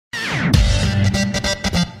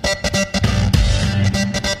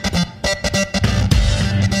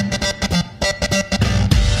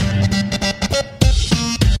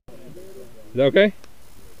that okay?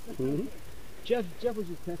 Mm-hmm. Jeff was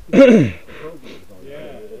just testing.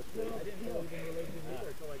 Yeah.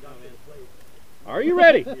 Are you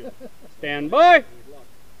ready? Stand by.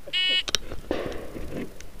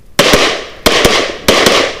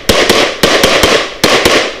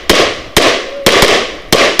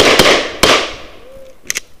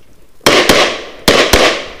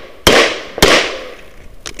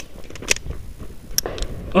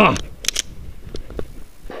 Ah!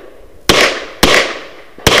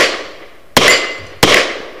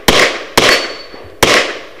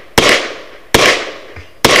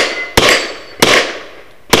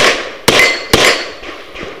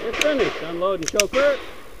 You're finished. Unload and show clear.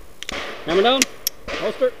 Hammer down.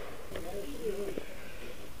 Holster.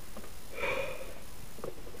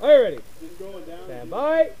 Are you ready? Stand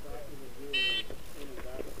by.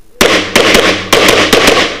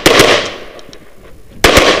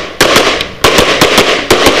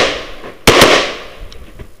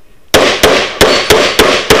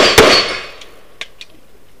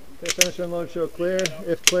 Okay, finish, unload, show clear.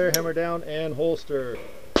 If clear, hammer down and holster.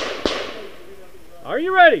 Are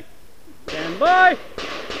you ready? Stand by.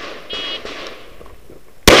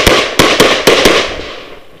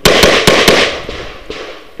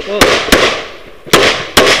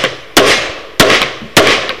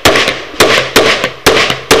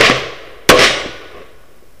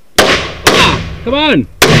 Come on!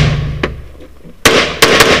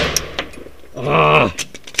 Ah!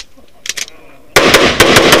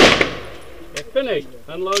 It's finished.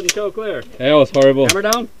 Unload and show clear. That was horrible. Hammer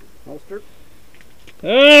down. Holster.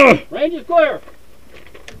 Ah! Range is clear.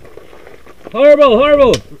 Horrible,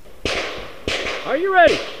 horrible! Are you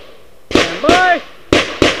ready? Stand by.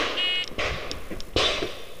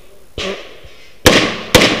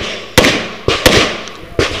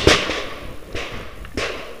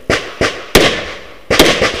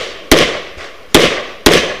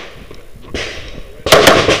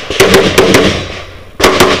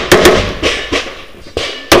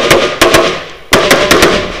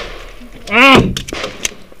 Ah!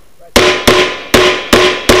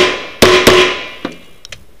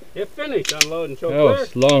 Hit finish. Unload and show That clear.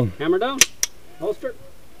 was long. Hammer down. Holster.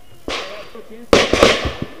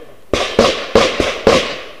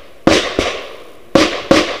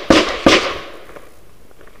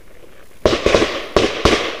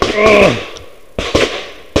 Oh.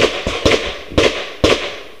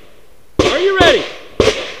 Are you ready?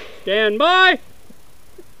 Stand by.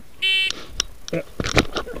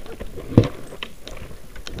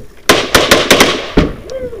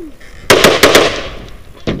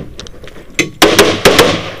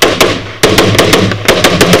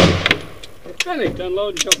 It's finished.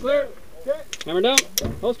 Unload and show clear. Okay. Hammer down.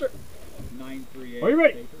 Holster. 938. Are you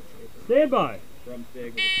ready? Stand by. From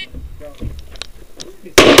Sig.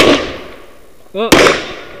 Oh.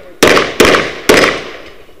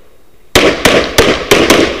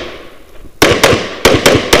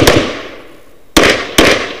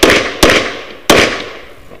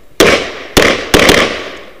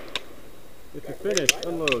 If you're finished,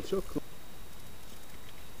 unload, show clear.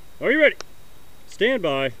 Are you ready? Stand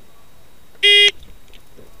by.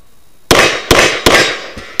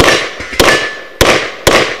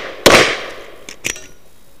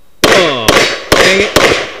 Oh, dang it.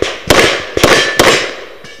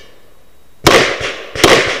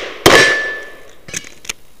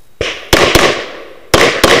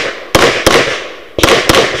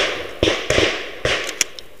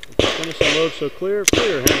 Finish, unload, show clear.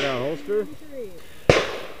 Clear, hammer down, holster.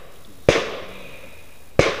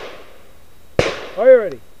 Are you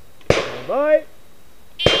ready? Stand by.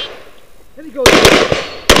 And he goes.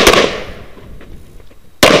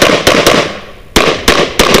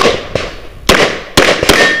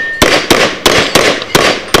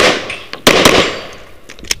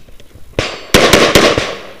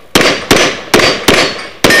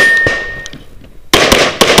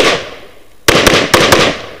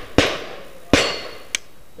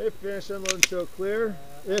 If finish, unload and show clear.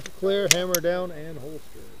 If clear, hammer down and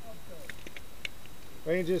holster.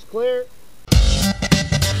 Range is clear.